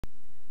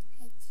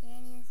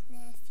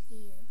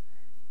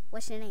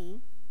What's your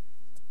name?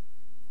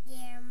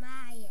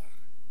 Jeremiah.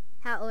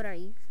 How old are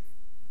you?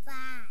 5.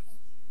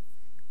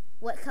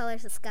 What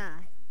color's the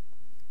sky?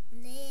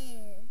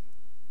 Blue.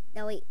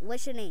 No, wait.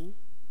 What's your name?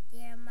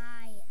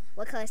 Jeremiah.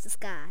 What color's the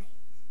sky?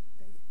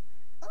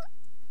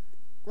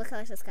 What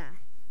color's the sky?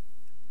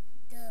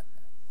 The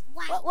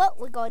white. What?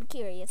 We're going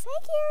curious.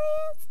 Hey,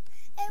 curious.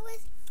 It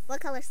was What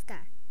color's the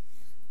sky?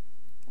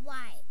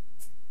 white.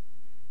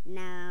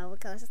 Now, what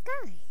color's the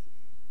sky?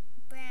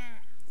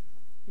 Brown.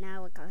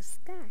 Now, what color's the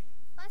sky?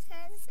 What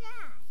color is the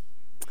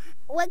sky?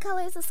 What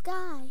color is the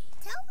sky?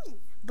 Tell me.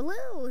 Blue.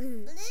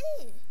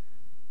 Blue.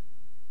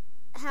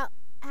 How,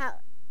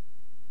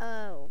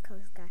 what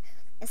color's the sky?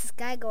 Is the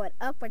sky going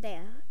up or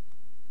down?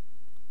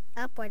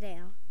 Up or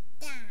down?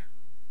 Down.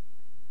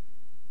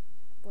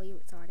 Boy,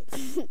 you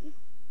retarded.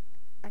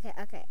 Okay.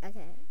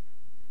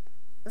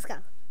 Let's go.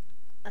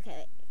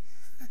 Okay,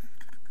 wait.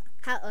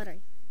 How old are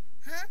you?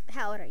 Huh?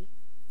 How old are you?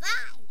 5.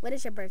 What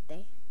is your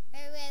birthday?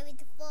 February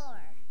the 4.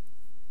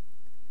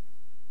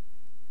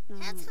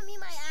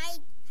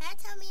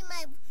 Tell me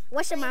my.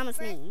 What's your my mama's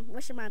first- name?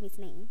 What's your mommy's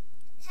name?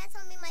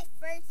 Tell me my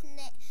first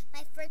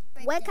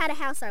birthday. What kind of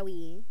house are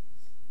we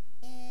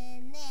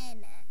in?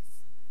 Nanas.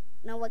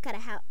 No, what kind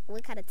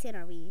of tent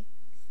are we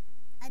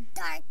A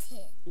dark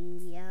tent.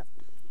 in? Yep.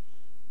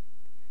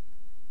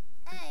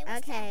 Hey,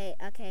 what's that?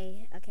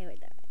 Okay, we're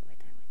done.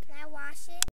 Can I wash it?